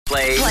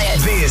Play it.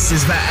 This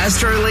is the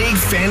Astro League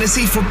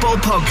Fantasy Football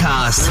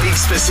Podcast.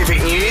 League-specific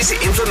news,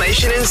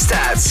 information and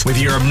stats with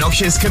your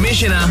obnoxious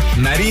commissioner,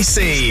 Matty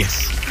C.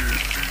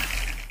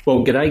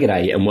 Well,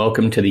 g'day, and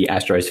welcome to the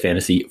Astros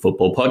Fantasy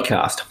Football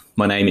Podcast.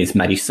 My name is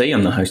Matty C.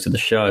 I'm the host of the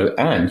show,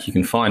 and you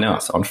can find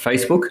us on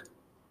Facebook,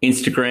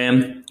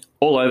 Instagram,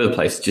 all over the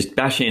place. Just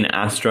bash in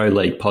Astro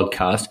League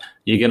Podcast.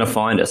 You're going to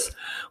find us.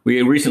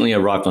 We recently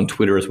arrived on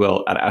Twitter as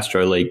well at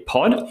Astro League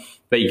Pod,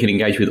 but you can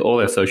engage with all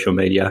our social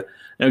media,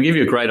 and it'll give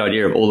you a great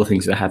idea of all the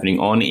things that are happening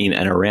on, in,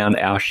 and around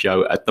our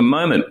show at the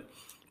moment.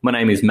 My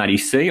name is Matty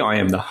C. I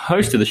am the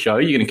host of the show.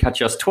 You're going to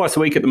catch us twice a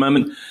week at the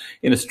moment.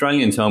 In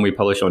Australian time, we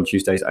publish on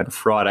Tuesdays and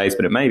Fridays,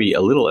 but it may be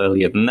a little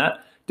earlier than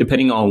that,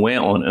 depending on where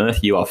on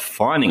earth you are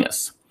finding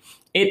us.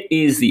 It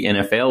is the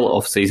NFL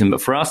off-season, but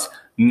for us,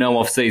 no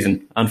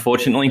off-season.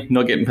 Unfortunately,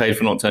 not getting paid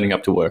for not turning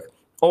up to work.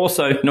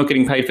 Also, not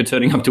getting paid for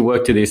turning up to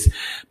work to this,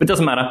 but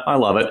doesn't matter. I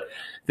love it.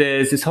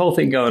 There's this whole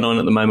thing going on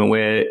at the moment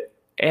where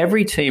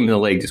every team in the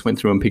league just went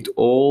through and picked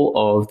all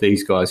of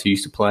these guys who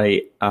used to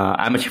play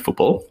amateur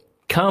football,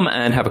 come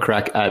and have a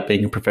crack at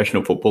being a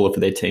professional footballer for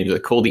their teams. They're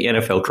called the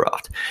NFL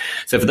Draft.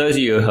 So for those of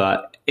you who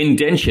are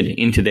indentured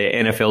into their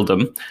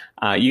NFLdom,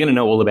 you're going to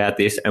know all about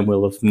this and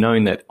will have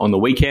known that on the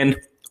weekend,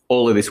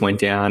 all of this went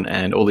down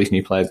and all these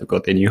new players have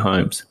got their new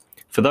homes.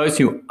 For those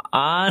who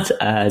aren't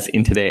as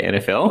into their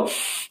NFL,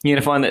 you're going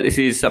to find that this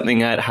is something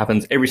that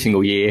happens every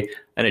single year,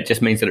 and it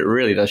just means that it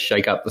really does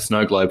shake up the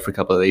snow globe for a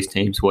couple of these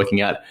teams,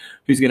 working out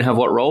who's going to have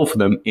what role for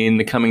them in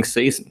the coming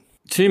season.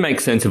 To make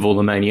sense of all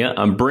the mania,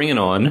 I'm bringing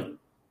on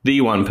the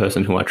one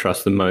person who I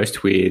trust the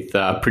most with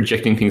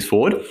projecting things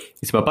forward.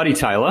 It's my buddy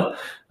Talor.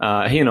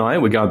 He and I,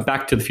 we're going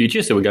back to the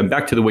future. So we're going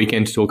back to the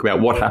weekend to talk about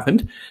what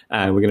happened.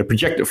 We're going to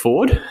project it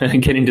forward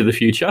and get into the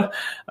future.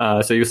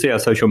 So you'll see our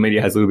social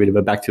media has a little bit of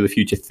a back to the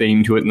future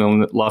theme to it in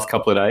the last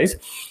couple of days.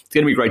 It's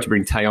going to be great to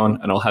bring Tay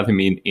on, and I'll have him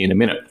in a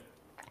minute.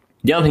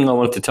 The other thing I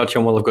wanted to touch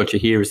on while I've got you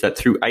here is that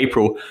through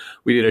April,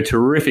 we did a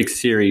terrific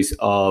series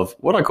of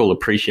what I call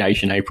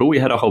Appreciation April. We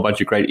had a whole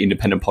bunch of great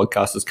independent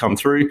podcasters come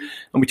through,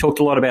 and we talked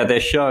a lot about their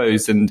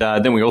shows, and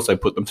then we also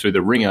put them through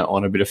the ringer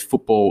on a bit of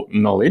football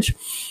knowledge.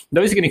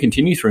 Those are going to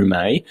continue through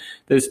May.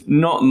 There's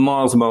not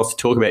miles and miles to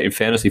talk about in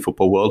fantasy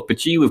football world, but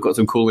gee, we've got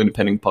some cool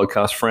independent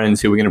podcast friends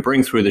who we're going to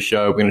bring through the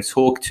show. We're going to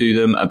talk to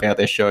them about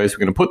their shows. We're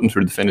going to put them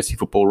through the fantasy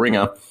football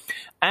ringer.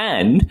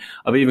 And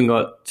I've even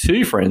got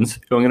two friends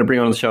who I'm going to bring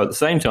on the show at the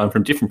same time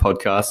from different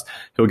podcasts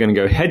who are going to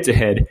go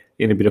head-to-head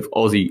in a bit of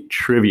Aussie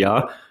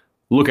trivia.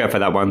 Look out for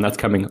that one. That's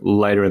coming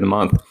later in the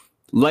month.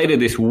 Later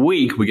this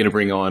week, we're going to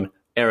bring on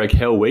Eric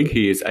Helwig.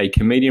 He is a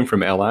comedian from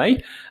LA,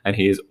 and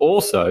he is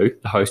also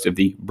the host of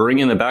the Bring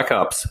in the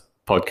Backups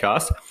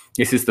podcast.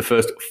 This is the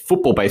first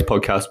football-based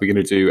podcast we're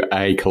going to do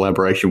a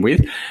collaboration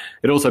with.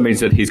 It also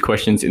means that his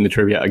questions in the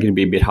trivia are going to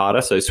be a bit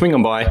harder, so swing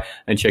on by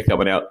and check that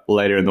one out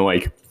later in the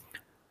week.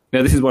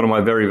 Now, this is one of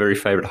my very, very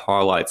favourite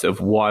highlights of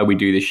why we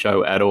do this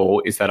show at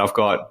all, is that I've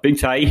got Big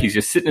Tay. He's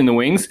just sitting in the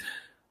wings.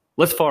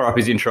 Let's fire up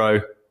his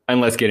intro and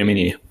let's get him in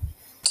here.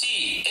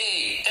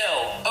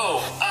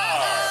 Talor.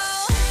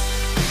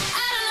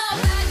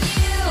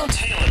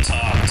 Talor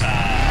Talk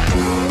time.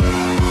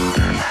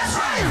 That's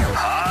right.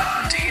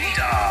 Hot diggity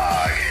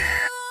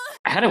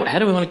dog. How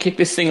do we want to kick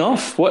this thing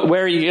off?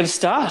 Where are you going to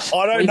start?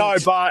 I don't know,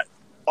 but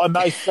I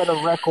may set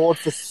a record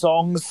for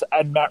songs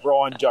and Matt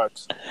Ryan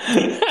jokes.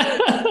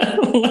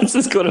 Let's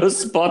just go to a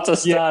spot to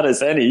start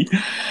us, Annie.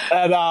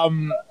 And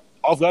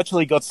I've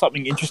actually got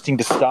something interesting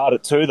to start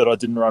it too that I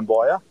didn't run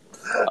by you.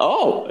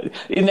 Oh,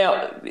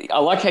 now, I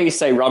like how you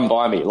say run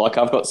by me. Like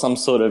I've got some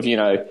sort of,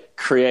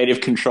 creative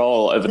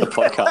control over the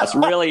podcast.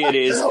 Really, it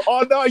is.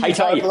 I know you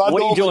don't.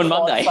 What are you doing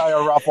Monday? I say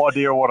a rough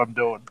idea of what I'm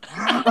doing.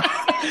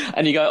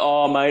 And you go,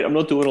 oh, mate, I'm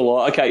not doing a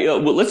lot. Okay,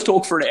 well, let's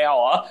talk for an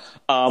hour.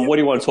 What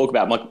do you want to talk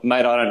about? I'm like,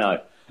 mate, I don't know.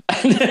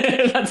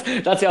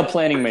 that's our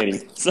planning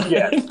meeting. So.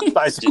 Yeah,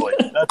 basically.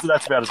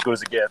 That's about as good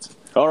as it gets.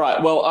 All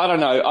right. Well, I don't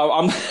know.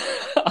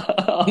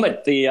 I'm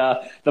at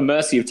the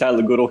mercy of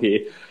Taylor Goodall here,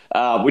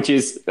 which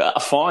is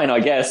fine, I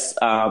guess.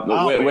 Where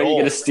are you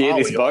going to steer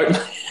this boat?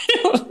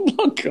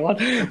 Oh,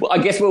 God. Well, I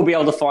guess we'll be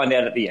able to find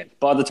out at the end.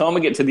 By the time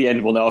we get to the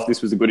end, we'll know if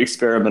this was a good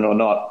experiment or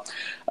not.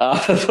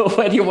 But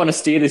where do you want to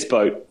steer this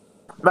boat?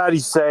 Matty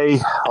C,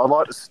 I'd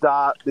like to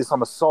start this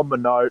on a somber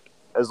note,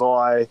 as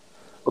I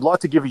would like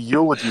to give a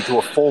eulogy to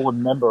a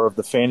fallen member of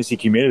the fantasy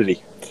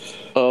community.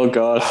 Oh,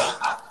 God.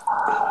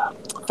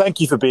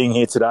 Thank you for being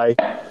here today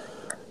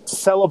to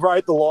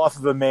celebrate the life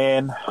of a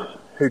man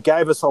who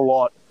gave us a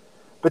lot,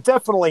 but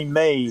definitely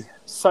me,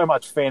 so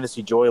much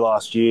fantasy joy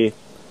last year.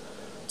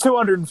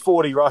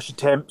 240 rush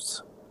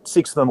attempts,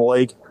 6th in the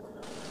league.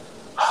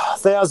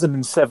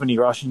 1,070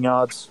 rushing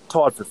yards,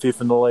 tied for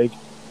 5th in the league.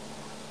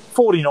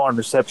 49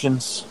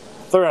 receptions,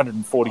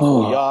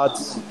 344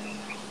 yards,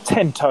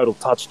 10 total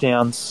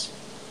touchdowns.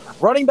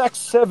 Running back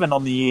 7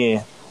 on the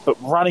year, but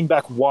running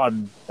back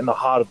 1 in the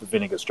heart of the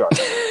vinegar stroke.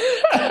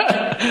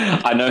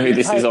 I know who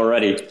this is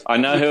already. I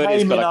know who it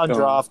is, but I can't.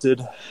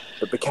 Undrafted,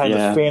 but became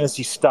a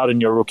fantasy stud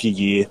in your rookie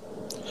year.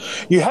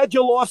 You had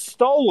your life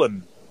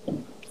stolen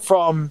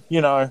from,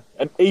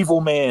 an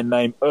evil man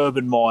named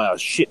Urban Meyer,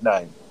 shit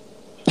name,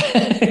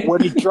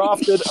 when he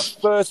drafted a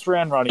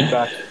first-round running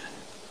back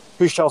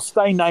who shall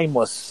stay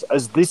nameless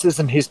as this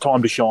isn't his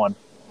time to shine.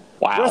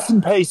 Wow. Rest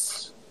in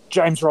peace,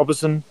 James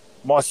Robinson,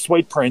 my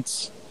sweet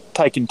prince,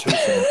 taken too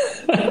soon.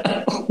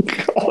 Oh,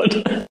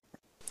 God.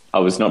 I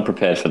was not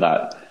prepared for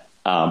that.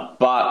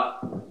 But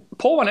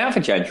pour one out for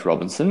James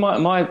Robinson.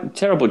 My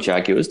terrible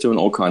Jaguars doing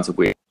all kinds of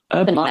weird.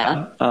 Urban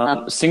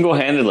Meyer,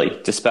 single-handedly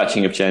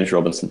dispatching of James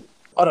Robinson.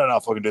 I don't know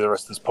if I can do the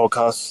rest of this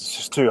podcast. It's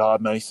just too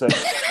hard, me. So, do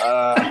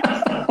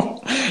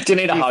you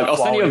need a hug? I'll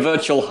send you a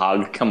virtual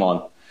hug. Come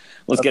on.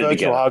 Let's get it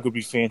together. A virtual hug would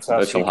be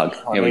fantastic. Virtual hug.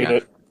 I Here we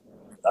go.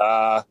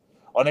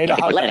 I need a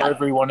hug for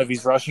every one of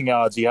his rushing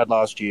yards he had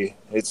last year.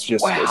 It's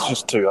just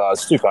too hard.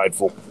 It's too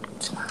painful.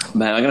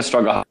 Man, I'm going to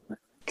struggle.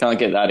 Can't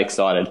get that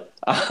excited.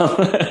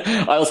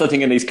 I also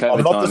think in these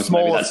COVID times,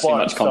 maybe that's too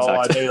much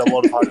contact. So I need a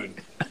lot of hugging.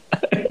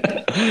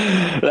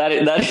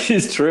 That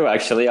is true,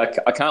 actually. I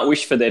can't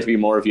wish for there to be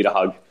more of you to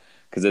hug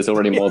because there's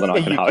already more than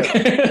I can hug.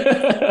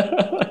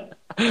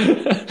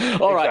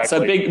 All right, so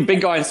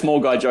big guy and small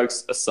guy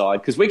jokes aside,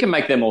 because we can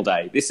make them all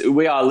day.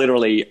 We are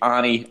literally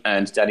Arnie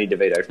and Danny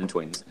DeVito from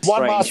Twins.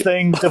 One last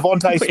thing,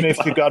 Devontae Smith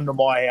should go to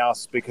my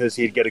house because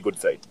he'd get a good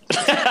feed.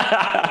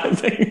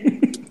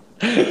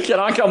 Can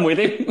I come with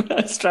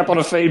him? Strap on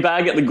a feed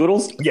bag at the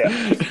Goodles?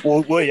 Yeah.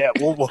 We'll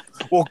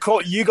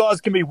call, you guys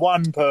can be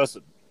one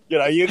person.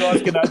 You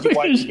guys can have your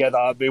weight together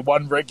and be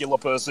one regular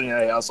person in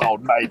your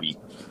household, maybe.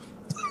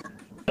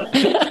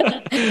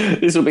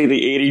 This will be the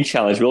eating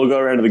challenge. We'll go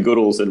around to the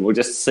Goodles and we'll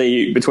just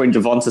see between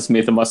Devonta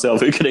Smith and myself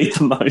who can eat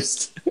the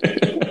most.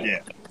 Yeah.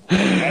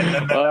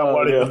 And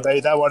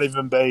that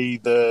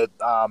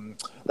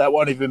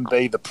won't even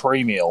be the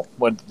pre-meal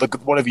when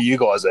whatever you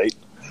guys eat.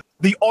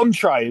 The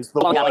entree is the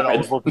word I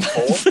was looking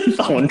for.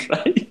 The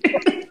entree.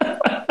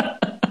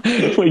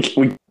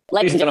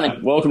 Ladies and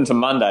gentlemen, welcome to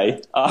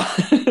Monday.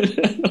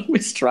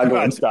 We're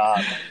struggling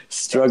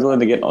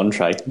to get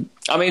entree.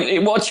 I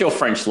mean, what's your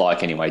French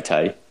like anyway,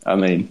 Tay? I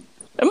mean,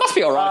 it must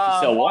be all right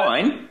to sell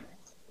wine.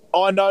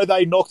 I know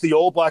they knocked the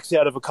All Blacks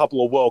out of a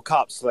couple of World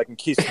Cups so they can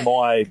kiss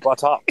my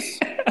butt-ups.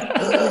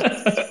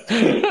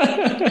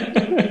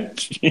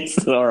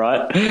 Jesus, all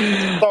right.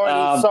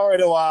 Sorry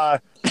to I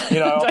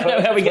don't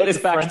know how we get this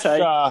back, Tay.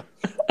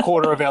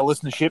 Quarter of our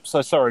listenership,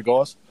 so sorry,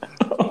 guys.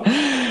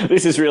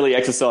 This is really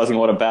exercising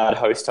what a bad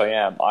host I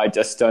am. I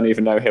just don't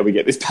even know how we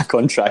get this back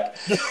on track.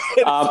 It's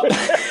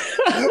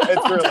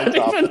really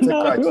tough. It's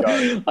a great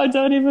show. I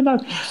don't even know.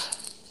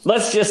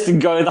 Let's just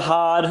go the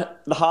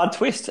hard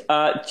twist.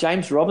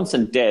 James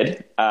Robinson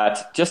dead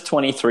at just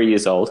 23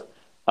 years old.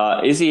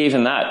 Is he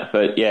even that?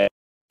 But yeah,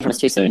 it's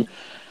too soon.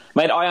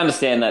 Mate, I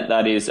understand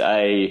that is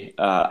a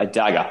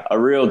dagger, a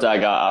real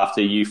dagger after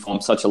you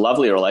formed such a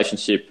lovely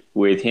relationship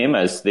with him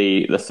as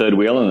the third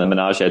wheel in the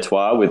menage a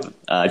trois with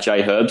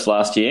Jay Herbs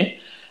last year.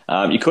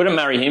 You couldn't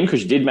marry him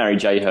because you did marry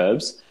Jay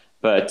Herbs,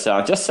 but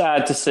just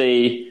sad to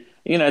see,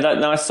 that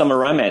nice summer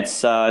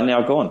romance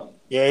now gone.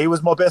 Yeah, he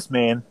was my best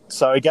man,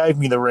 so he gave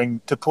me the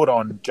ring to put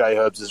on Jay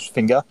Herbs'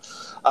 finger.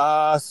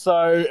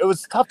 So it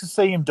was tough to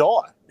see him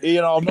die.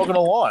 I'm not going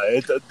to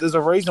lie. There's a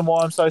reason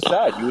why I'm so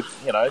sad.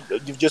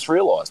 You've just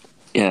realised.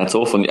 Yeah, that's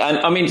awful. And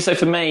I mean, so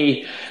for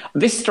me,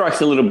 this strikes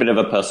a little bit of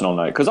a personal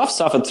note because I've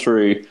suffered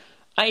through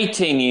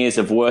 18 years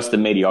of worse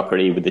than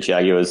mediocrity with the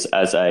Jaguars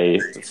as a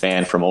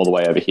fan from all the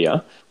way over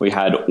here. We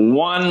had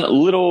one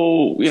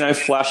little,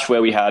 flash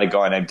where we had a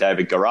guy named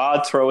David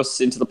Garrard throw us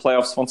into the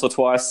playoffs once or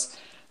twice.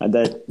 And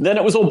then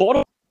it was all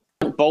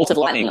bolt of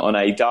lightning on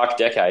a dark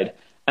decade.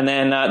 And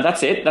then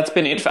that's it. That's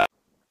been it for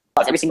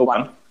every single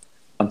one.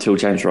 Until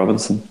James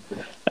Robinson.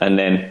 And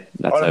then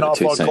that's over too soon. I don't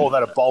know if I'd call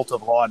that a bolt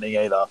of lightning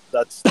either.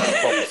 That's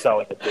probably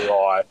selling it too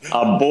high.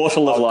 A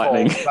bottle of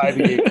lightning.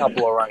 Maybe a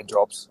couple of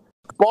raindrops.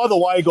 By the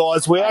way,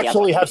 guys, we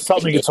actually have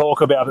something to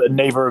talk about that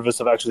neither of us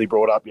have actually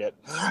brought up yet.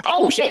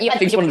 Oh, shit. You had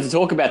things you wanted to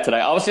talk about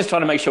today. I was just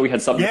trying to make sure we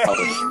had something to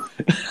publish.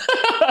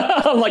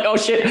 I'm like, oh,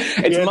 shit.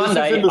 It's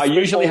Monday. I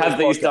usually have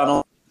these done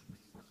on...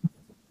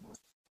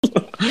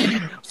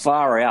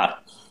 Far out.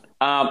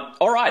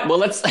 All right. Well,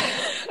 let's...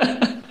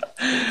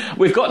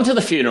 We've gotten to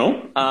the funeral.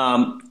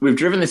 We've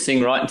driven this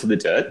thing right into the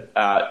dirt,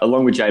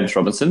 along with James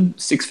Robinson,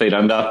 6 feet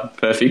under,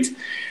 perfect.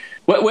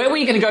 Where were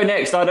you going to go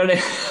next? I don't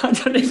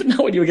even know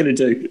what you were going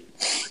to do.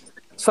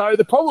 So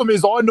the problem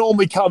is I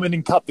normally come in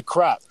and cut the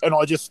crap, and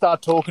I just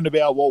start talking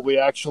about what we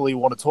actually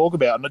want to talk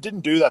about, and I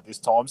didn't do that this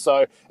time.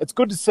 So it's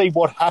good to see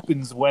what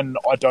happens when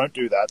I don't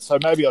do that. So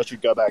maybe I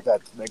should go back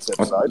that next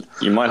episode.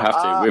 You might have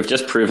to. We've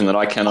just proven that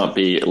I cannot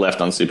be left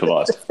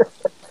unsupervised.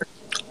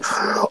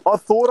 I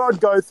thought I'd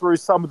go through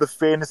some of the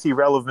fantasy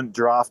relevant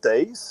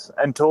draftees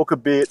and talk a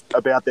bit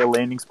about their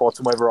landing spots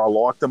and whether I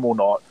like them or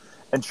not,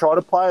 and try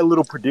to play a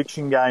little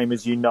prediction game,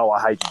 as you know I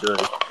hate to do,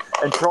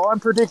 and try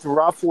and predict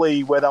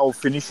roughly where they'll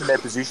finish in their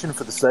position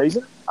for the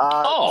season.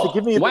 To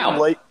give me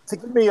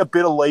a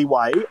bit of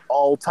leeway,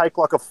 I'll take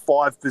like a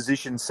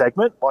 5-position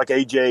segment, like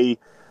e.g.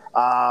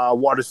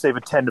 wide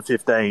receiver 10 to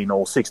 15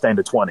 or 16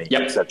 to 20,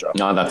 etc.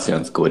 No, that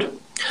sounds good.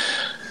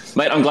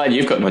 Mate, I'm glad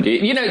you've got an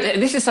idea. You know,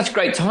 this is such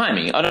great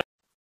timing. I don't know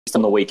it's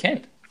on the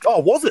weekend. Oh,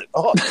 was it?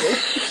 Oh,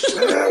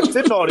 yeah.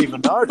 Did not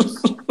even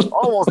notice.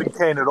 I wasn't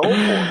keen at all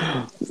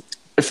for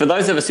it. For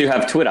those of us who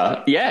have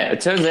Twitter, yeah, it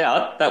turns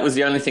out that was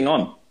the only thing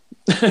on.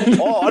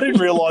 I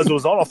didn't realise it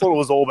was on. I thought it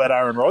was all about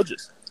Aaron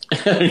Rodgers.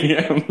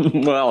 Yeah,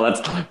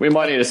 well, we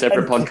might need a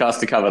separate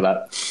podcast to cover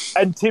that.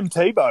 And Tim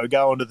Tebow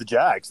going to the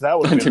Jags. That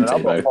would have been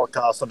another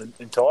podcast on it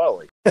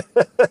entirely.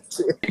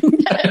 That's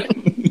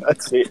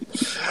it.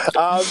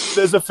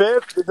 There's a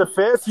fair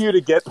few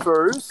to get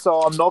through,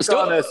 so I'm not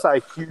going to say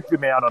a huge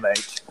amount on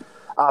each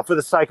for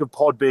the sake of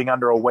pod being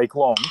under a week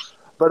long.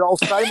 But I'll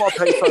say my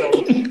piece on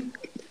each,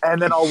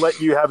 and then I'll let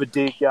you have a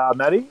dig,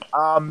 Matty.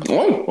 All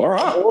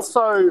right. I'm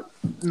also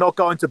not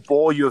going to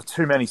bore you with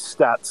too many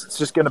stats. It's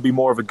just going to be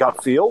more of a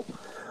gut feel.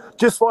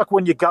 Just like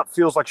when your gut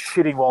feels like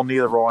shitting while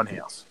near the Ryan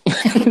house.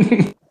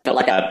 Felt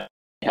like that.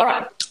 All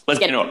right, let's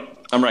get into it.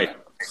 I'm ready.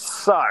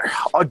 So,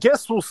 I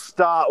guess we'll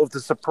start with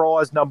the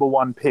surprise number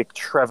one pick,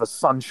 Trevor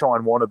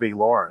Sunshine wannabe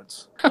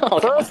Lawrence.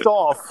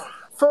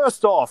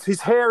 First off,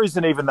 his hair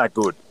isn't even that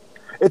good.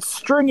 It's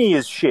stringy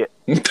as shit.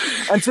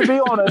 And to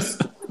be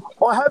honest,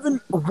 I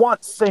haven't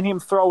once seen him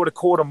throw it a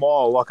quarter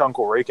mile like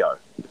Uncle Rico.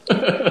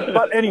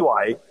 But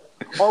anyway,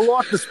 I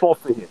like the spot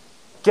for him.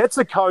 Gets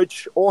a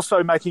coach,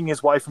 also making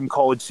his way from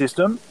college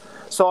system.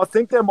 So I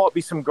think there might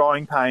be some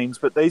growing pains,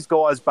 but these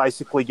guys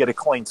basically get a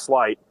clean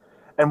slate.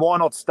 And why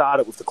not start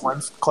it with the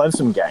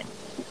Clemson gang?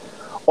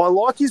 I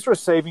like his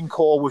receiving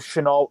core with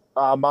Chenault,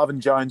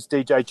 Marvin Jones,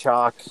 DJ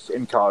Chark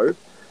and co.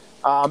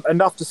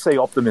 Enough to see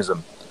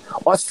optimism.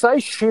 I say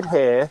shit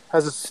hair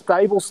has a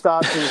stable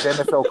start to his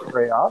NFL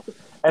career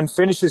and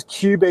finishes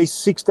QB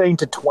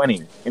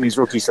 16-20 in his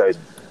rookie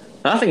season.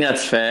 I think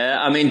that's fair.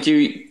 I mean,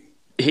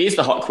 here's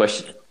the hot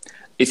question.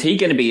 Is he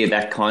going to be at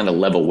that kind of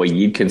level where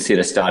you'd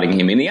consider starting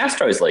him in the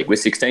Astros League with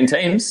 16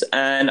 teams?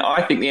 And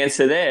I think the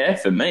answer there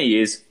for me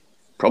is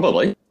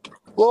probably.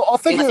 Well, I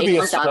think it would be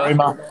a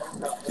streamer.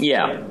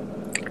 Yeah.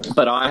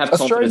 But I have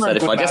confidence that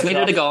if I just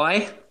needed a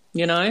guy,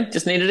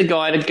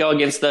 to go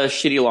against the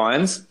shitty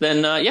Lions,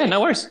 then, yeah,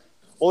 no worries.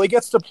 Well, he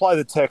gets to play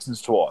the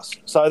Texans twice.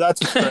 So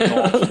that's a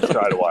streamer option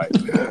straight away.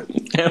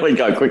 There we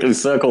go. Quickly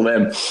circle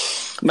them.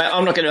 Mate,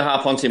 I'm not going to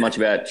harp on too much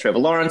about Trevor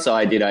Lawrence.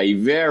 I did a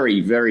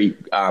very, very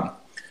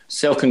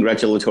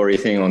self-congratulatory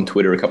thing on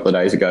Twitter a couple of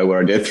days ago where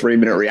I did a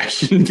 3-minute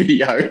reaction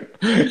video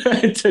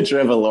to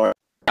Trevor Lawrence.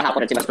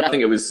 But I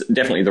think it was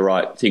definitely the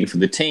right thing for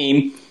the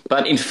team.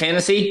 But in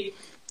fantasy,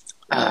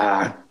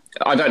 I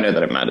don't know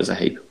that it matters a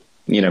heap.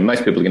 You know,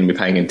 most people are going to be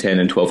paying in 10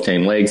 and 12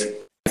 team leagues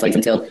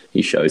until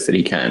he shows that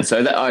he can.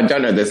 So I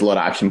don't know there's a lot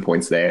of action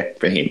points there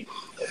for him.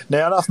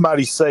 Now, enough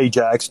Matty C.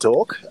 Jags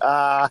talk.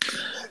 Now,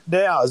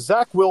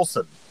 Zach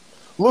Wilson.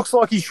 Looks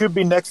like he should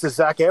be next to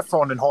Zac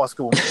Efron in High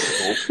School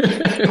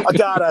Musical. I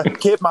gotta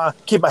keep my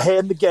head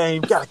in the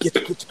game. Gotta get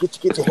your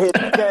head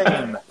in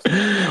the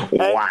game.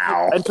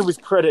 Wow! And to his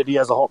credit, he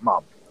has a hot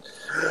mum.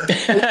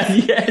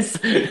 Yes.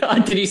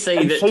 Did you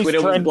see that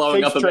Twitter was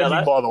blowing up about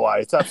that? By the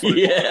way, it's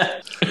absolutely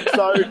yeah.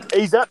 So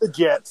he's at the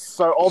Jets.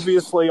 So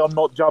obviously, I'm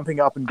not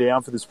jumping up and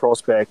down for this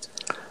prospect.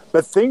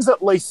 But things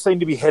at least seem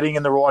to be heading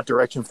in the right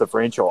direction for the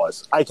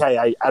franchise,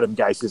 a.k.a. Adam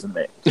Gase isn't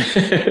there.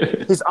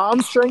 His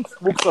arm strength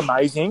looks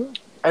amazing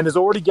and is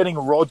already getting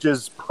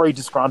Rodgers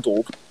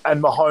pre-disgruntled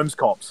and Mahomes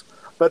comps.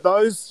 But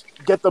those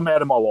get them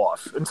out of my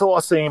life until I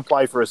see him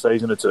play for a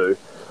season or two.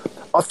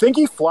 I think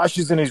he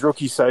flashes in his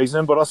rookie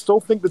season, but I still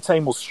think the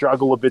team will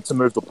struggle a bit to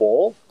move the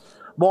ball.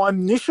 My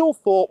initial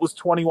thought was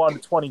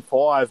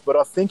 21-25, but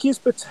I think his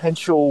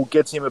potential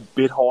gets him a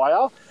bit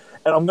higher.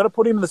 And I'm going to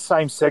put him in the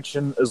same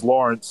section as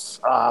Lawrence,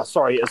 as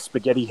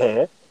Spaghetti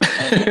Hair,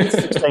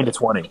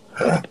 16-20.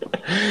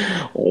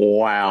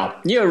 Wow.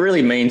 You're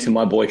really mean to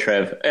my boy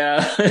Trev.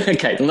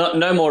 Okay,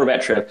 no more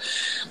about Trev.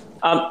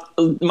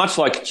 Much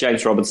like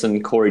James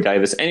Robinson, Corey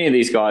Davis, any of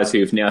these guys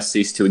who've now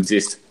ceased to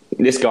exist,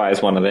 this guy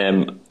is one of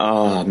them.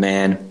 Oh,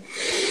 man.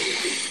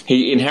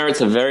 He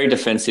inherits a very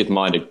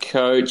defensive-minded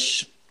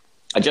coach.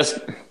 I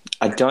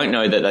don't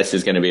know that this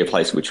is going to be a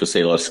place which will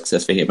see a lot of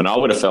success for him, and I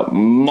would have felt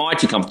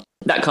mighty comfortable.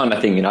 That kind of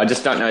thing, you know, I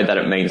just don't know that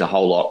it means a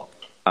whole lot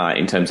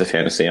in terms of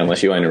fantasy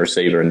unless you own a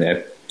receiver and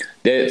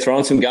they're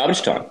throwing some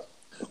garbage time.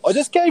 I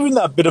just gave him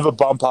that bit of a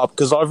bump up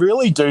because I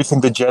really do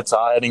think the Jets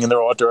are heading in the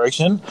right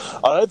direction.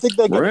 I don't think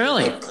they're going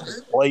to be a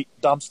complete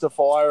dumpster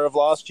fire of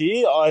last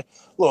year.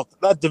 Look,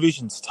 that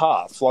division's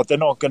tough. Like, they're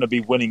not going to be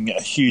winning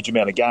a huge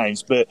amount of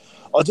games, but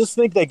I just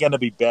think they're going to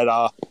be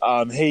better.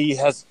 He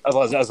has,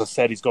 as I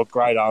said, he's got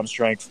great arm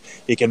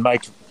strength. He can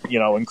make,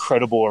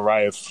 incredible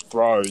array of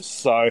throws.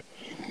 So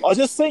I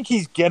just think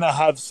he's going to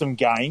have some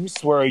games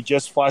where he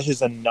just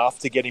flashes enough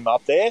to get him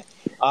up there.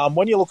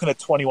 When you're looking at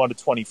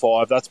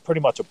 21-25, that's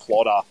pretty much a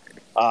plotter.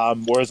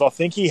 Whereas I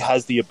think he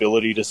has the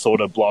ability to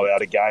sort of blow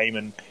out a game.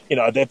 And,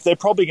 they're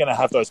probably going to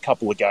have those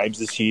couple of games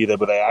this year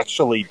where they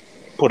actually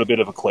put a bit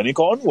of a clinic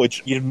on,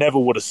 which you never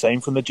would have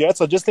seen from the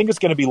Jets. I just think it's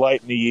going to be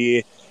late in the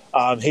year.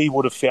 He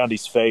would have found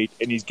his feet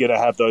and he's going to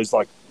have those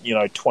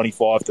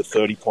 25 to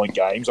 30 point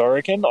games, I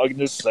reckon. I can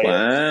just see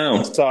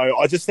it. So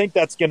I just think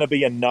that's going to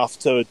be enough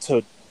to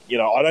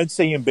I don't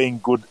see him being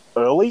good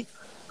early.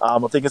 I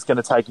think it's going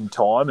to take him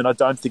time, and I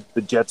don't think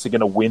the Jets are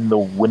going to win the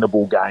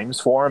winnable games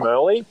for him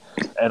early.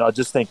 And I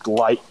just think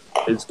late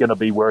is going to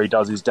be where he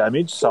does his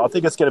damage. So I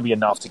think it's going to be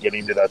enough to get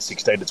into that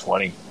 16 to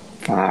 20.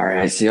 All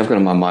right. See, I've got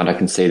in my mind, I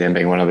can see them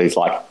being one of these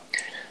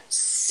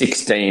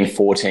 16,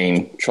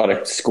 14, try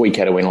to squeak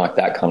out a win like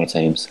that kind of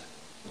teams.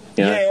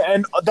 Yeah,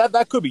 and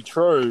that could be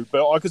true,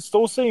 but I could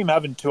still see him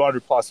having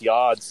 200-plus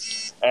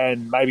yards,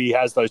 and maybe he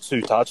has those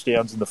 2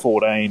 touchdowns in the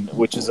 14,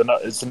 which is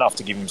enough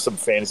to give him some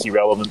fantasy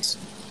relevance.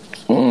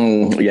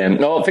 Yeah.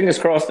 No, fingers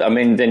crossed. I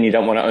mean, then you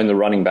don't want to own the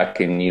running back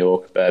in New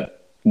York,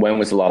 but when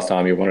was the last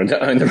time you wanted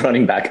to own the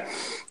running back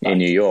in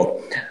New York?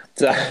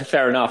 So,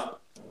 fair enough.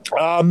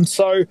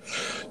 So,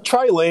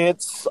 Trey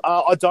Lance,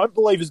 I don't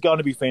believe is going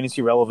to be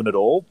fantasy relevant at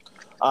all.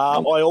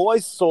 I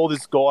always saw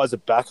this guy as a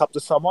backup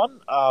to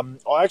someone.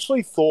 I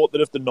actually thought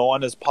that if the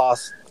Niners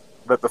passed,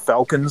 that the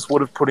Falcons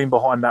would have put him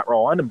behind Matt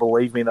Ryan, and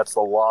believe me, that's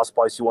the last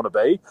place you want to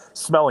be.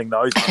 Smelling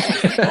those.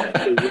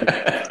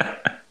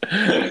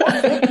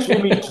 I think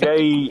Jimmy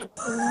G.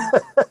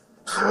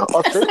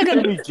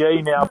 Jimmy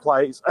G now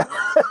plays.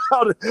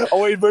 Are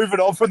we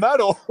moving on from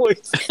that, or are we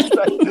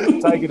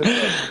taking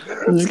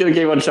it? I'm just going to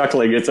keep on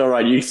chuckling. It's all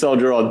right. You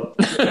soldier on.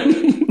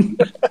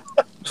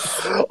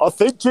 I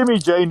think Jimmy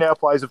G now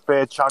plays a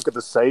fair chunk of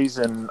the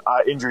season,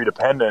 injury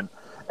dependent,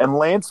 and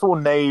Lance will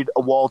need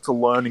a while to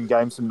learn and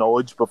gain some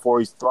knowledge before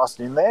he's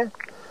thrust in there.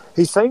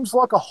 He seems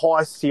like a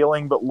high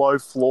ceiling but low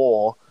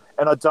floor,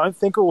 and I don't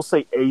think we'll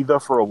see either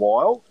for a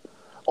while.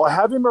 I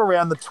have him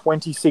around the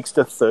 26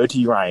 to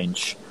 30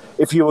 range.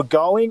 If you were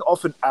going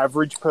off an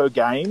average per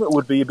game, it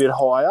would be a bit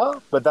higher,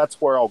 but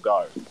that's where I'll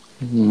go.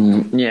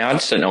 Yeah, I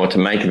just don't know what to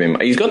make of him.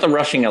 He's got the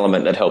rushing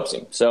element that helps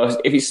him. So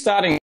if he's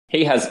starting,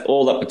 he has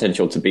all that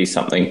potential to be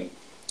something,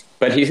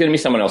 but he's going to be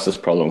someone else's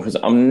problem because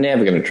I'm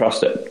never going to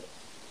trust it.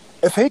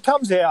 If he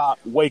comes out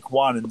week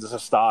 1 and is a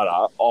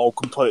starter, I'll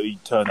completely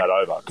turn that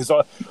over because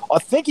I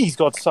think he's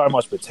got so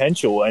much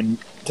potential, and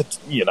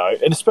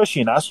and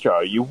especially in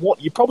Astro, you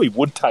probably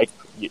would take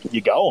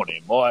you go on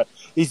him.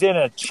 He's in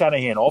a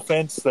Shanahan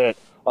offense that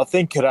I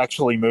think could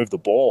actually move the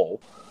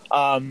ball.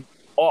 I'm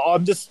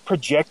just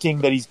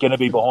projecting that he's going to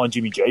be behind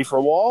Jimmy G for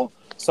a while,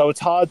 so it's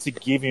hard to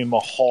give him a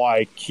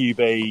high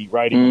QB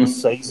rating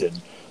this season.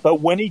 But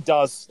when he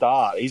does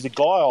start, he's a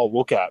guy I'll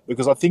look at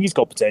because I think he's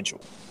got potential.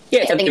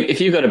 Yeah, I think if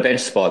you've got a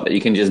bench spot that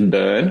you can just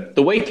burn,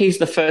 the week he's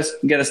going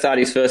to start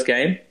his first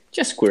game,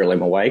 just squirrel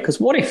him away, because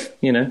what if,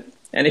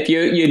 And if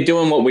you're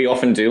doing what we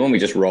often do and we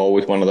just roll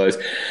with one of those,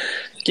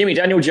 give me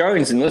Daniel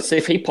Jones and let's see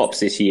if he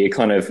pops this year,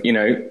 kind of,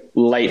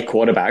 late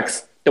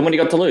quarterbacks, then what do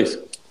you got to lose?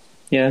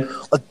 Yeah.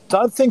 I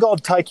don't think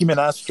I'd take him in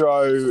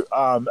Astro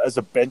as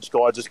a bench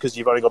guy just because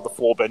you've only got the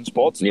 4 bench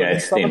spots. Yeah,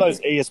 some of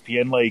those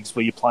ESPN leagues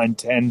where you're playing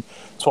 10,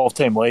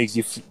 12-team leagues,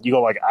 you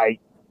got 8,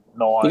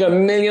 9. You got a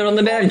million on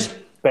the bench.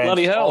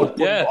 Bloody hell,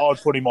 I'd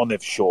put him on there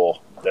for sure,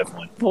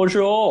 definitely. For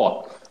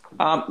sure.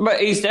 But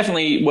he's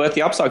definitely worth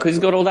the upside because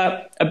he's got all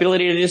that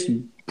ability to just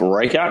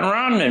break out and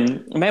run.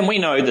 And, man, we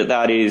know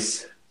that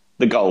is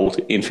the gold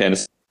in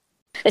fantasy.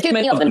 There's too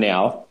many of them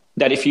now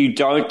that if you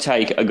don't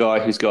take a guy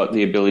who's got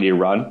the ability to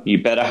run,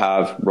 you better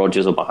have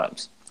Rodgers or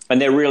Mahomes. And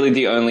they're really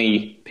the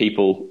only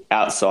people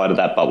outside of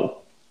that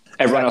bubble.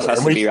 Everyone else has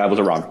to be able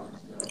to run.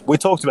 We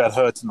talked about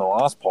Hurts in the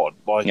last pod.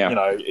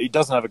 He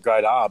doesn't have a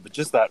great arm, but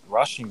just that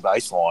rushing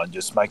baseline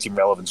just makes him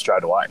relevant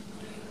straight away.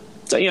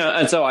 So,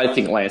 and so I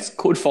think Lance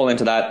could fall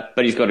into that,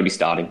 but he's got to be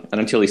starting.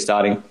 And until he's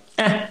starting,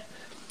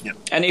 Yep.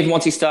 And even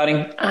once he's starting,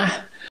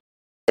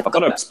 if I've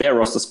got a spare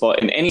roster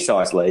spot in any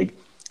size league,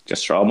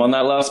 just throw him on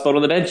that last spot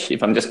on the bench.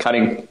 If I'm just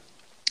cutting,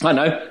 I don't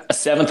know, a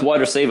 7th wide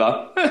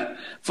receiver,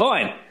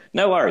 fine.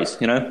 No worries,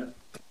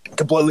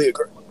 Completely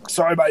agree.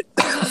 Sorry, mate.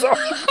 Sorry.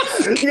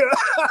 In the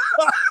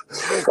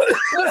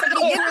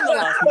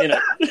last minute.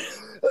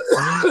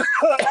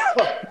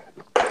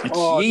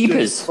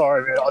 Jeepers.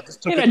 Sorry, man. I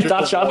just took a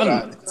Dutch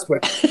oven.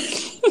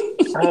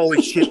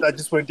 Holy shit, that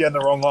just went down the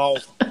wrong hole.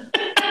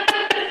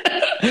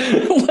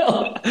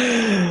 Well,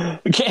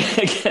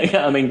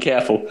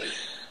 careful.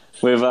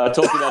 We've talked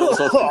about all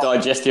sorts of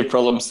digestive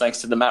problems thanks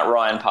to the Matt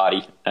Ryan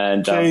party.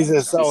 And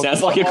Jesus, it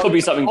sounds like it could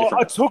be something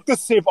different. I took the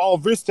sip. I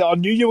risked it. I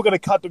knew you were going to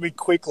cut to me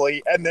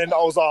quickly. And then I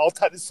was like, I'll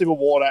take the sip of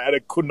water. And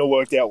it couldn't have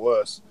worked out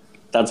worse.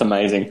 That's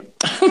amazing.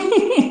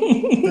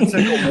 I've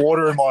got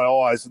water in my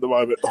eyes at the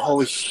moment.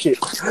 Holy shit.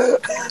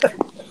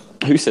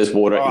 Who says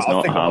water is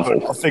not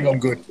harmful? I think I'm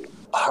good.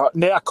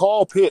 Now,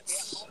 Kyle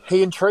Pitts.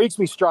 He intrigues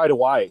me straight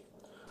away.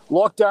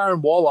 Like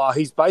Darren Waller,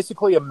 he's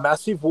basically a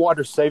massive wide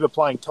receiver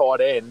playing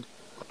tight end.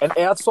 And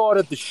outside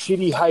of the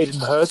shitty Hayden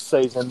Hurst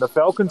season, the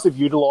Falcons have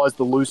utilised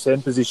the loose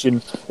end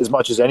position as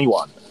much as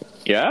anyone.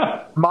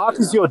 Yeah. Mark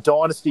is your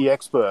dynasty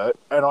expert,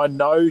 and I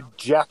know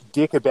jack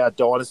dick about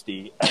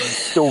dynasty, and he's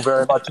still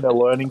very much in a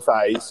learning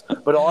phase,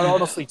 but I'd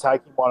honestly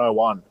take him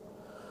 101.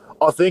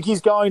 I think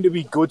he's going to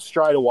be good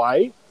straight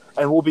away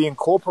and will be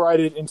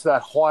incorporated into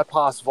that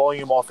high-pass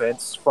volume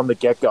offense from the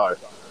get-go.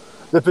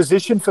 The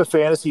position for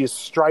fantasy is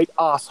straight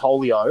ass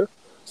holio,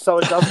 so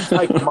it doesn't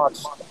take much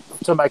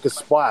to make a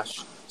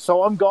splash.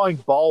 So I'm going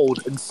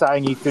bold and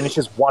saying he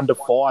finishes 1 to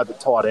 5 at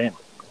tight end.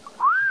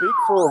 Big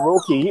for a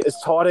rookie, as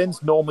tight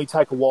ends normally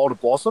take a while to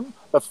blossom,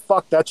 but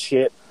fuck that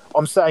shit.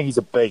 I'm saying he's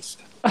a beast.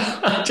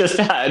 I just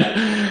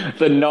had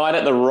the night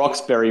at the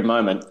Roxbury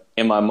moment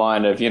in my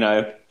mind of,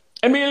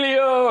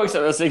 Emilio.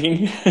 So I was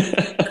thinking,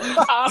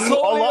 I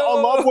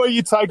love where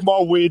you take my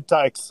weird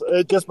takes.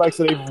 It just makes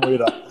it even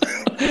weirder.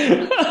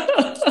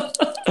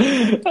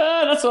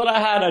 That's what I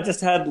had. I just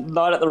had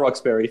Night at the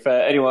Roxbury for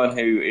anyone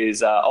who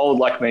is old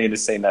like me and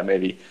has seen that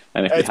movie.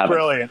 And if It's you haven't,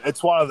 brilliant.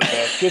 It's one of the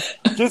best.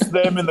 Just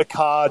them in the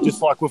car,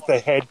 just like with their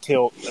head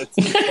tilt.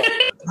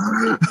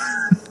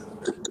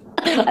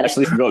 I'd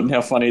actually forgotten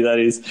how funny that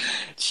is.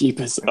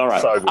 Jeepers. All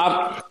right. So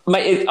good.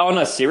 Mate, on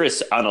a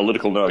serious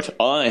analytical note,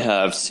 I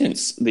have,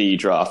 since the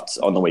drafts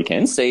on the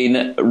weekend,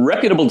 seen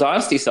reputable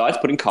dynasty sites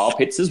putting Kyle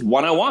Pitts as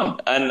 101.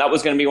 And that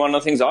was going to be one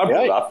of the things I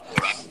brought up.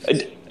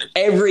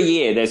 Every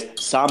year, there's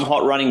some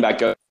hot running back.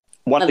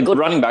 One of the good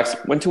running backs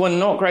went to a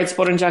not great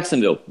spot in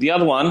Jacksonville. The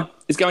other one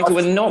is going to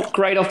a not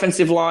great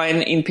offensive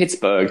line in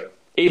Pittsburgh.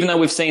 Even though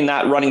we've seen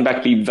that running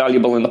back be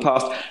valuable in the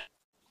past.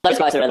 Those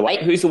guys are the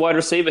who's the wide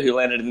receiver who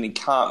landed in the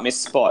can't miss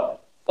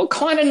spot? Well,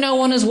 kind of no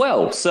one as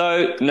well.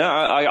 So, no,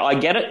 I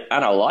get it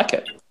and I like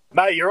it.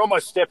 Mate, you're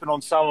almost stepping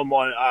on some of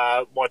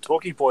my my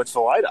talking points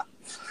for later.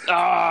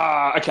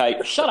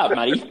 Okay. Shut up,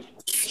 Matty.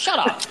 Shut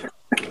up.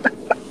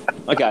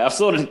 Okay, I've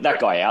sorted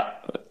that guy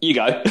out. You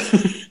go.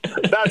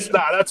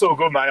 That's all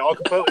good, mate. I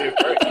completely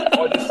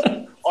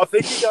agree. I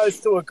think he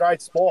goes to a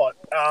great spot,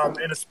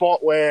 in a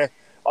spot where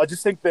I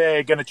just think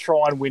they're going to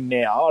try and win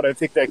now. I don't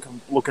think they're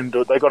looking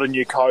to. They got a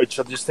new coach.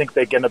 I just think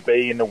they're going to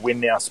be in the win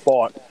now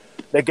spot.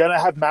 They're going to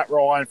have Matt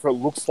Ryan for it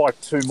looks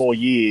like 2 more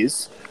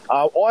years.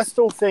 I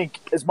still think,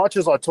 as much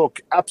as I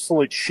talk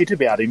absolute shit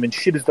about him, and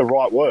shit is the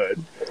right word,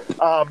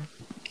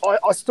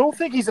 I still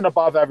think he's an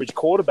above-average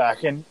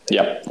quarterback, and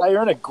Yep. they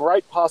are in a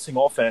great passing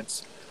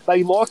offense.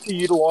 They like to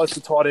utilise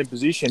the tight end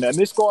position, and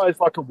this guy is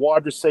like a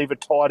wide receiver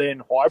tight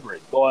end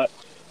hybrid. Like,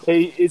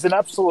 he is an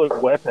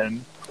absolute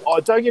weapon.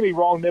 Don't get me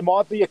wrong, there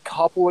might be a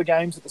couple of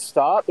games at the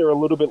start. They're a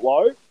little bit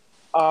low.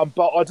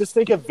 But I just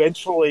think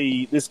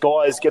eventually this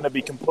guy is going to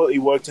be completely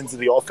worked into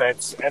the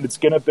offense, and it's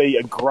going to be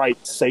a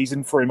great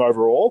season for him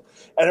overall.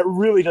 And it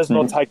really does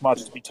not take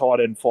much to be tight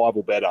end 5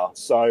 or better.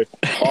 So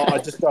I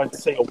just don't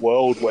see a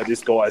world where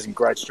this guy isn't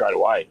great straight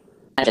away.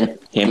 Imagine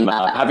him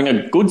having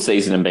a good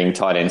season and being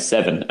tight end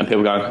 7, and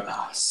people going,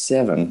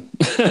 7.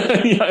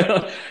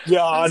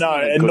 Yeah, I know.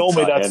 And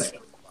normally that's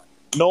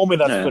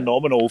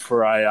phenomenal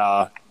for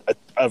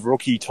a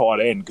rookie tight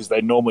end, because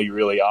they normally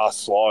really are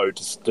slow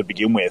to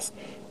begin with.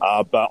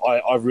 But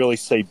I really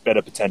see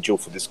better potential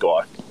for this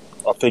guy.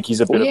 I think he's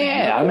a bit of a...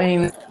 Yeah, I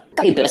mean,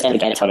 the best ever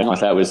game like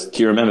that was,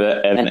 do you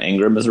remember Evan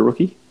Engram as a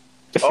rookie?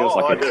 It feels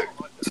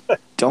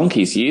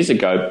donkeys years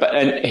ago.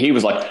 And he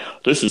was like,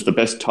 this is the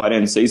best tight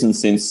end season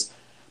since...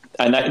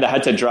 And they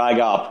had to drag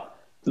up...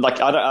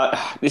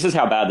 this is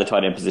how bad the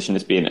tight end position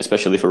has been,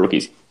 especially for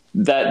rookies.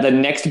 The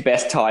next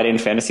best tight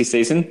end fantasy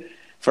season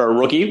for a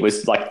rookie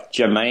was like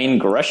Jermaine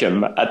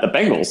Gresham at the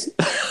Bengals.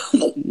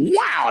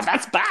 Wow,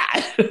 that's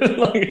bad.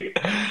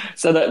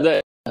 So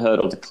the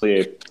hurdle to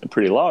clear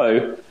pretty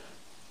low.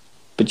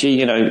 But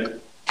gee,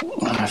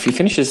 if he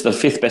finishes the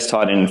 5th best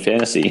tight end in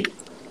fantasy,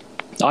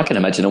 I can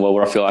imagine a world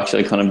where I feel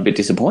actually kind of a bit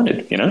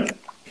disappointed,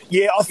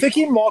 Yeah, I think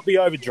he might be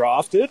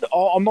overdrafted.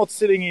 I'm not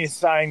sitting here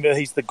saying that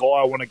he's the guy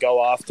I want to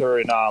go after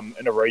in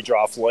a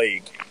redraft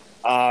league.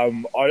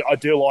 I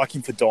do like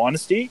him for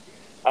Dynasty.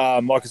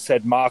 Like I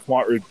said, Mark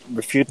might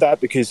refute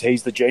that because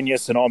he's the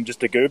genius and I'm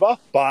just a goober.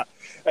 But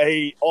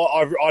I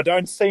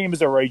don't see him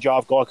as a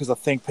redraft guy because I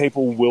think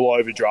people will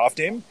overdraft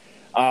him.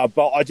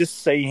 But I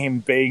just see him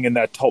being in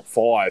that top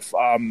 5.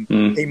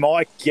 He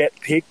might get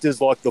picked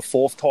as like the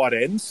 4th tight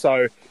end,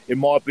 so it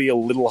might be a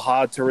little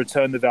hard to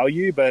return the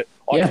value. But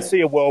I can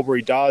see a world where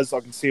he does. I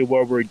can see a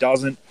world where he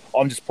doesn't.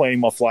 I'm just planting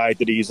my flag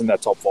that he is in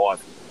that top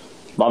 5.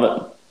 Love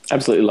it.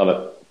 Absolutely love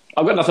it.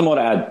 I've got nothing more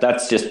to add.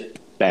 That's just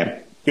bam.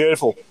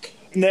 Beautiful.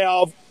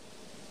 Now,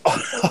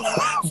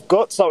 I've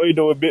got something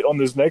to admit on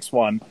this next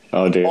one.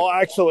 Oh, dear. Oh,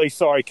 actually,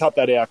 sorry, cut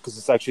that out because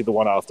it's actually the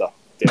one after.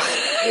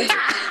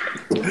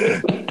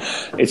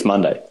 It's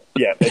Monday.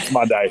 Yeah, it's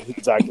Monday,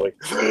 exactly.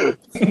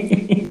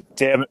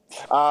 Damn it.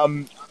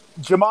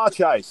 Jamar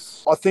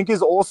Chase, I think,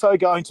 is also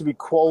going to be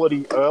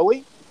quality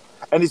early,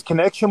 and his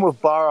connection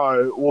with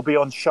Burrow will be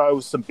on show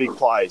with some big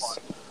plays.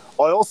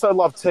 I also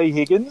love T.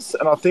 Higgins,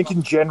 and I think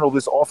in general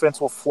this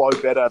offense will flow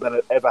better than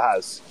it ever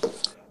has.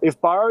 If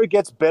Burrow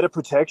gets better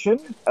protection,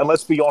 and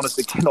let's be honest,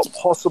 it cannot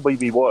possibly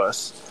be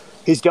worse,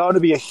 he's going to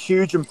be a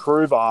huge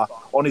improver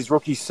on his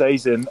rookie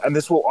season, and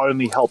this will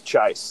only help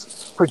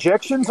Chase.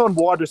 Projections on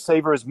wide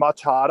receiver is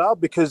much harder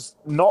because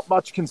not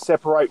much can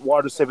separate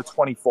wide receiver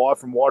 25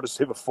 from wide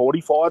receiver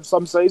 45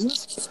 some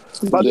seasons,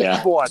 but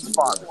that's why it's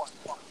fun.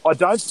 I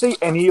don't see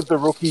any of the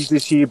rookies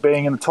this year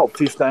being in the top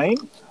 15,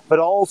 but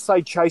I'll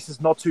say Chase is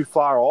not too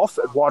far off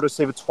at wide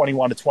receiver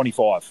 21 to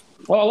 25.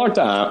 Well, I like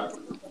that.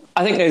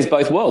 I think there's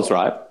both worlds,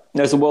 right?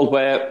 There's a world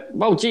where,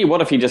 well, gee,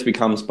 what if he just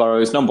becomes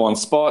Burrow's number 1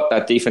 spot?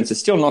 That defense is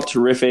still not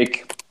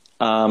terrific.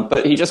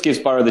 But he just gives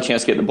Burrow the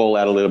chance to get the ball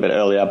out a little bit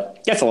earlier,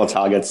 gets a lot of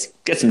targets,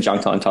 gets some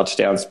junk time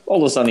touchdowns. All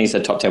of a sudden, he's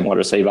a top 10 wide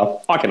receiver.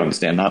 I can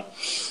understand that.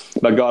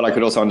 But, God, I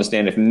could also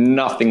understand if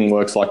nothing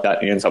works like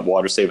that, he ends up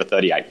wide receiver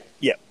 38.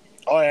 Yeah.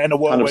 And a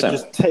world where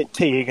just T.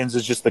 Higgins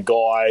is just the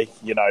guy,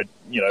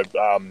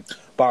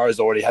 Burrow's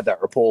already had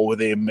that rapport with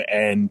him,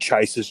 and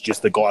Chase is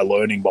just the guy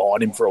learning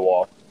behind him for a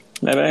while.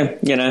 Maybe,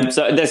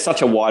 so there's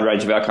such a wide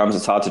range of outcomes,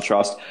 it's hard to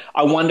trust.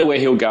 I wonder where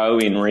he'll go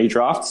in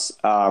redrafts,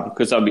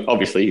 because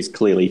obviously he's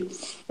clearly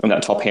in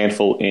that top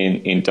handful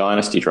in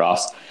dynasty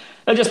drafts.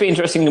 It'll just be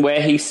interesting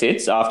where he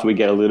sits after we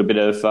get a little bit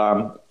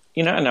of,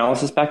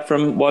 analysis back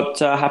from what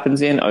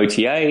happens in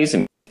OTAs.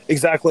 And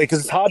exactly, because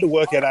it's hard to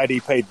work out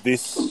ADP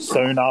this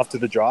soon after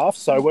the draft.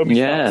 So when we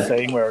start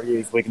seeing where he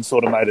is, we can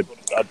sort of make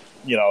a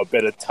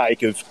better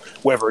take of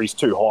whether he's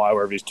too high,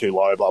 whether he's too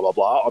low, blah, blah,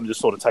 blah. I'm just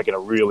sort of taking a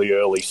really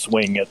early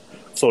swing at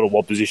sort of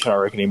what position I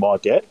reckon he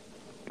might get.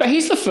 But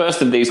he's the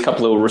first of these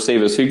couple of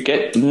receivers who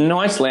get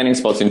nice landing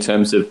spots in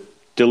terms of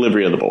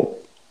delivery of the ball.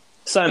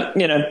 So,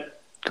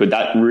 could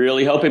that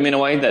really help him in a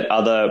way that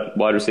other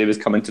wide receivers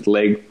come into the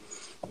league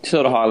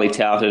sort of highly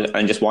touted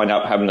and just wind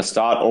up having to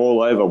start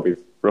all over with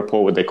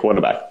rapport with their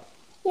quarterback?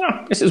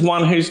 Yeah, this is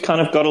one who's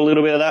kind of got a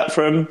little bit of that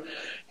from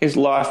his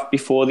life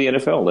before the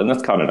NFL, and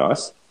that's kind of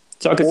nice.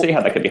 So I could see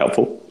how that could be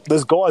helpful.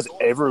 There's guys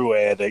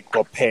everywhere that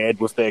got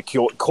paired with their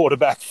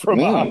quarterback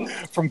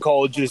from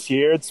college this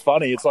year. It's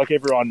funny. It's like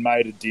everyone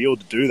made a deal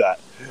to do that.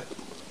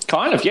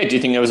 Kind of, yeah. Do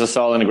you think there was a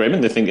silent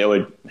agreement? Do you think there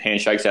were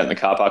handshakes out in the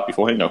car park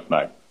beforehand? No,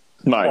 mate.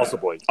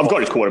 Possibly. I've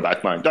got his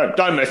quarterback, mate.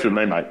 Don't mess with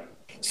me, mate.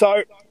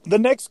 So the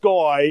next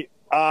guy,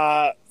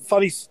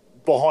 funny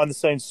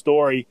behind-the-scenes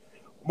story,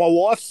 my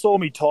wife saw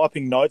me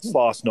typing notes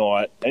last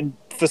night, and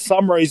for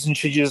some reason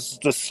she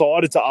just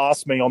decided to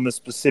ask me on the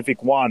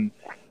specific one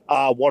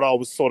what I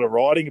was sort of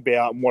writing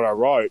about and what I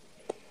wrote.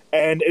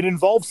 And it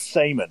involves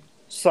semen.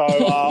 So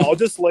I'll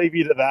just leave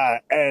you to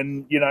that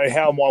and,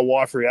 how my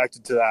wife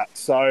reacted to that.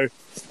 So,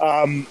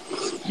 I'll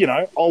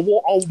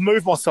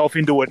move myself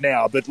into it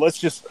now. But let's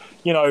just,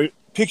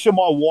 picture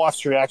my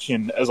wife's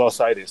reaction as I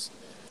say this.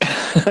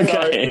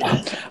 Okay. So,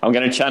 I'm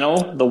going to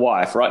channel the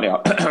wife right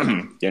now.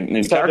 The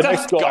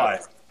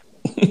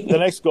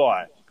next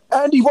guy.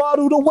 Andy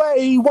waddled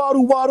away,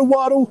 waddle, waddle,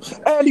 waddle.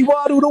 Andy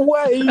waddled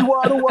away,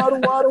 waddle, waddle,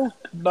 waddle.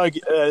 No,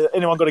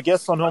 anyone got a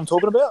guess on who I'm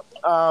talking about?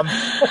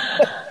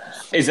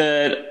 Is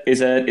it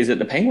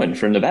the Penguin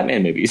from the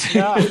Batman movies?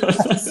 No,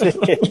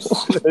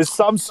 there's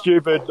some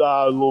stupid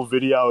little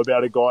video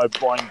about a guy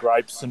buying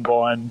grapes and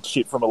buying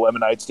shit from a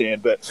lemonade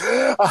stand, but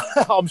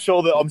I'm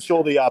sure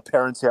the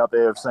parents out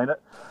there have seen it.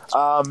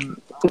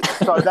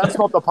 So that's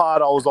not the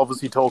part I was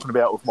obviously talking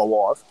about with my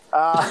wife.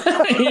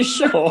 Are you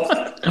sure?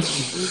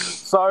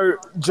 So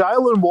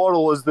Jalen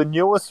Waddle is the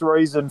newest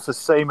reason for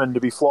semen to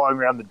be flying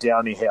around the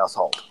Downey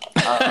household.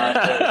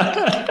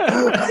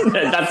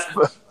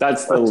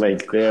 That's the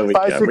link. There we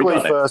go. Basically,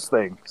 first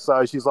thing.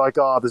 So she's like,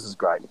 "Oh, this is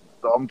great.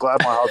 I'm glad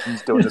my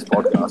husband's doing this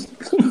podcast."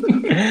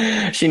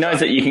 She knows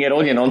that you can get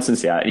all your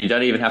nonsense out, and you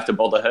don't even have to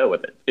bother her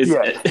with it.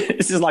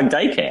 This is like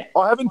daycare.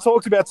 I haven't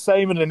talked about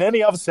semen in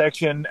any other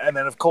section, and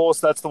then of course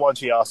that's the one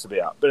she asked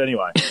about. But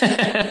anyway,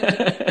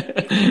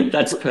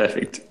 that's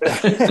perfect.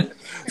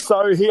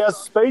 So he has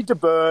speed to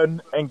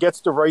burn and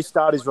gets to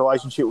restart his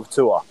relationship with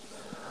Tua.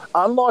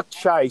 Unlike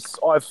Chase,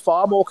 I have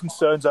far more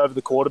concerns over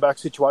the quarterback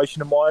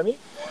situation in Miami.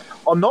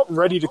 I'm not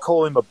ready to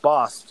call him a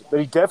bust, but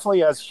he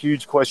definitely has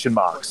huge question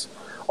marks.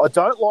 I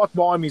don't like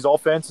Miami's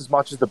offense as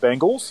much as the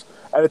Bengals,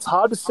 and it's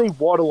hard to see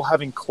Waddle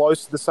having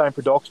close to the same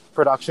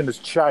production as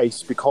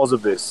Chase because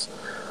of this.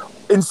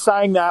 In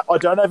saying that, I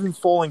don't have him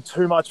falling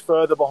too much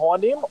further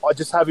behind him. I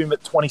just have him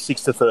at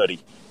 26 to 30.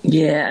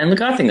 Yeah, and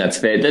look, I think that's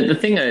fair. The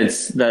thing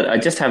is that I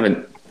just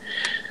haven't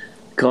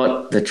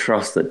got the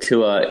trust that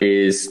Tua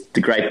is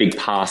the great big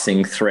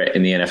passing threat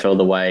in the NFL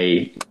the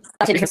way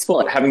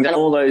sport. Having done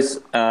all those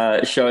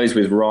shows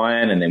with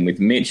Ryan and then with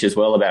Mitch as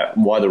well about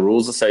why the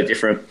rules are so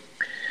different,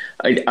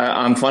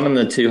 I'm finding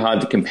them too hard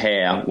to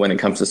compare when it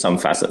comes to some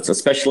facets,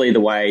 especially the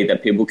way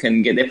that people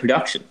can get their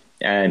production.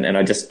 And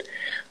I'm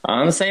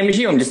the same as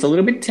you. I'm just a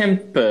little bit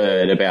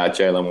tempered about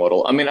Jalen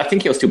Waddle. I mean, I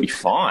think he'll still be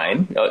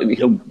fine.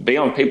 He'll be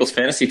on people's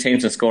fantasy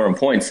teams and scoring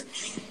points.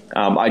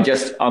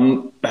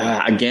 I'm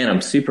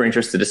super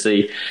interested to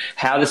see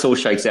how this all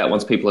shakes out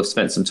once people have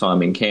spent some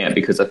time in camp,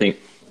 because I think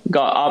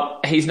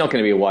he's not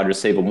going to be a wide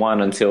receiver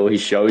 1 until he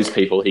shows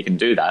people he can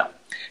do that.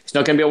 He's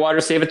not going to be a wide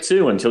receiver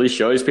 2 until he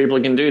shows people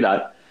he can do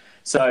that.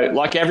 So,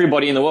 like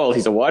everybody in the world,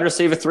 he's a wide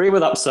receiver 3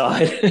 with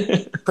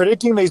upside.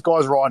 Predicting these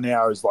guys right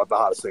now is like the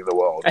hardest thing in the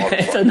world.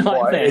 It's a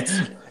nightmare.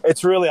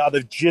 It's really hard.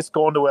 They've just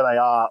gone to where they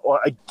are.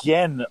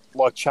 Again,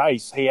 like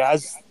Chase, he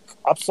has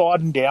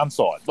upside and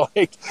downside.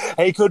 Like,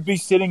 he could be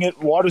sitting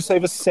at wide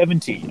receiver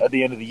 70 at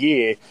the end of the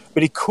year,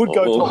 but he could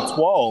go top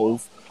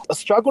 12.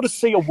 struggle to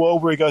see a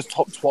world where he goes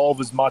top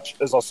 12 as much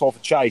as I saw for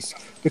Chase,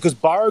 because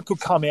Burrow could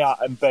come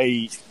out and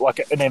be like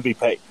an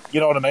MVP. You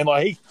know what I mean?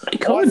 Like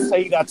I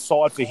see that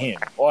side for him.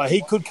 Like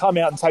he could come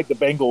out and take the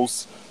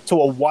Bengals to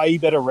a way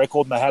better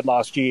record than they had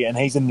last year, and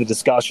he's in the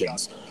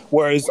discussions.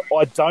 Whereas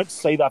I don't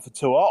see that for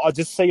Tua. I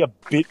just see a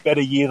bit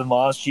better year than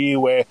last year,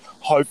 where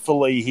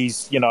hopefully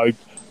he's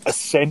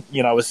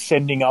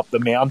ascending up the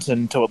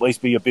mountain to at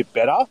least be a bit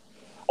better.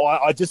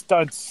 I just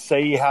don't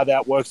see how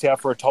that works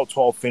out for a top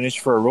 12 finish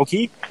for a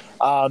rookie.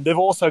 They've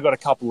also got a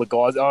couple of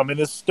guys. I mean,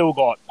 they've still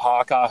got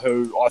Parker,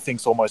 who I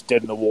think's almost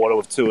dead in the water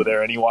with Tua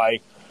there anyway.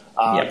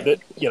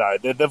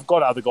 They've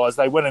got other guys.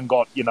 They went and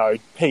got,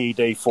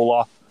 PED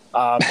Fuller. So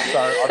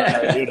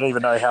I don't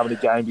even know how many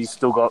games he's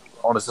still got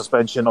on a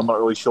suspension. I'm not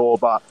really sure,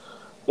 but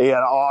I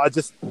don't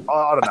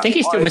know. I think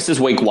he still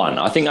misses week 1.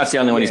 I think that's the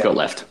only one he's got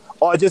left.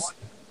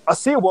 I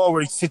see a world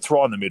where he sits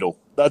right in the middle.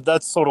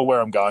 That's sort of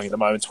where I'm going at the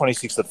moment,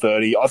 26 to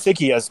 30. I think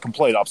he has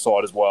complete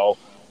upside as well,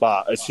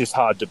 but it's just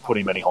hard to put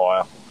him any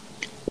higher.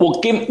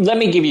 Well, let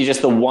me give you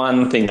just the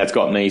one thing that's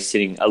got me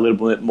sitting a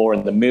little bit more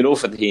in the middle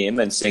for him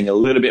and seeing a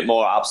little bit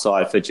more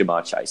upside for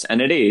Jamar Chase.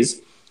 And it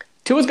is,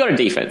 Tua's got a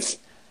defense.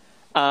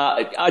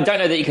 I don't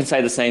know that you can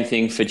say the same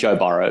thing for Joe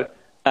Burrow.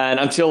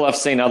 And until I've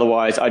seen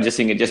otherwise, I just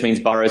think it just means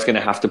Burrow's going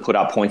to have to put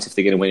up points if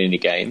they're going to win any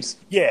games.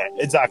 Yeah,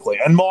 exactly.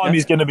 And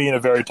Miami's going to be in a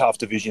very tough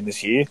division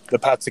this year. The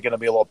Pats are going to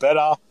be a lot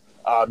better.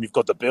 You've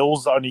got the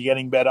Bills only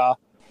getting better.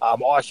 I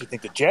actually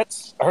think the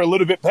Jets are a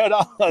little bit better,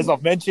 as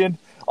I've mentioned.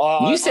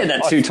 You said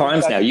that 2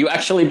 times now. You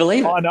actually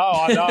believe it? I know.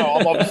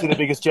 I'm obviously the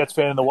biggest Jets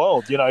fan in the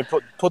world.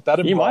 Put that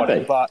in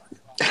mind. But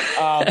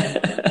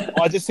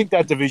I just think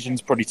that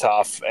division's pretty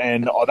tough,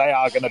 and they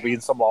are going to be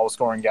in some lower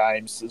scoring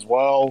games as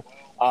well.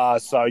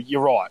 So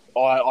you're right.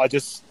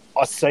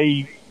 I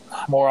see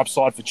more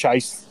upside for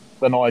Chase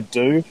than I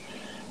do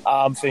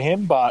for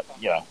him, but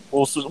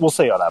we'll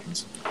see how it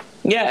happens.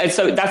 Yeah, and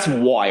so that's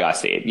why I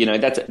see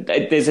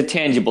it. There's a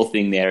tangible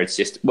thing there. It's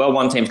just,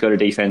 one team's got a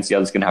defense, the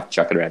other's going to have to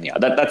chuck it around the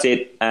other. That's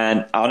it.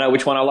 And I know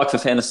which one I like for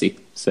fantasy.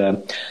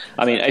 So,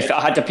 I mean, if I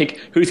had to pick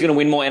who's going to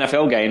win more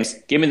NFL games,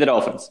 give me the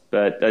Dolphins.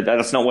 But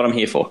that's not what I'm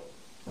here for.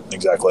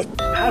 Exactly.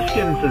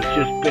 Haskins has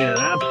just been an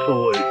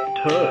absolute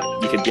turd.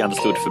 You could be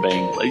understood for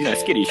being,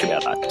 skittish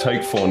about that.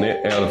 Take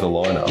Fournette out of the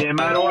lineup. Yeah,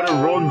 mate, I had a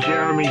Ron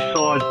Jeremy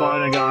size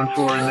boner going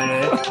for in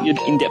there.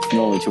 Your in-depth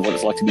knowledge of what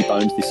it's like to be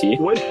boned this year.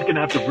 Wentz is going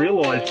to have to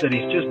realise that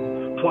he's just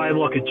playing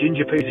like a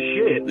ginger piece of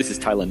shit. This is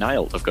Talor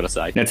nailed, I've got to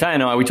say. Now, Tay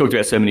and I, we talked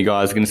about so many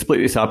guys. We're going to split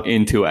this up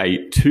into a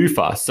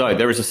twofer. So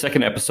there is a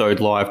second episode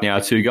live now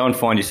too. Go and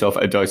find yourself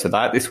a dose of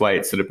that. This way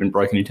it's sort of been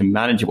broken into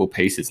manageable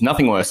pieces.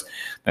 Nothing worse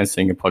than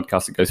seeing a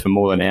podcast that goes for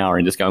more than an hour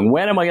and just going,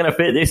 when am I going to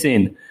fit this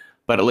in?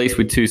 But at least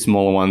with 2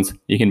 smaller ones,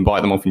 you can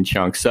bite them off in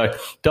chunks. So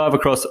dive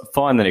across,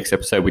 find the next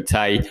episode with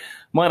Tay.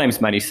 My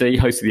name's Matty C,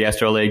 host of the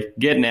Astro League.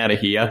 Getting out of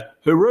here.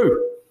 Hooroo!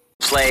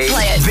 Play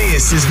it.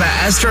 This is the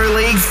Astro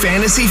League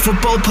Fantasy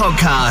Football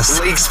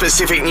Podcast.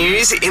 League-specific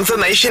news,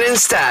 information and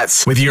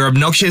stats with your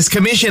obnoxious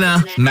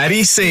commissioner,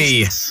 Matty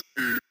C.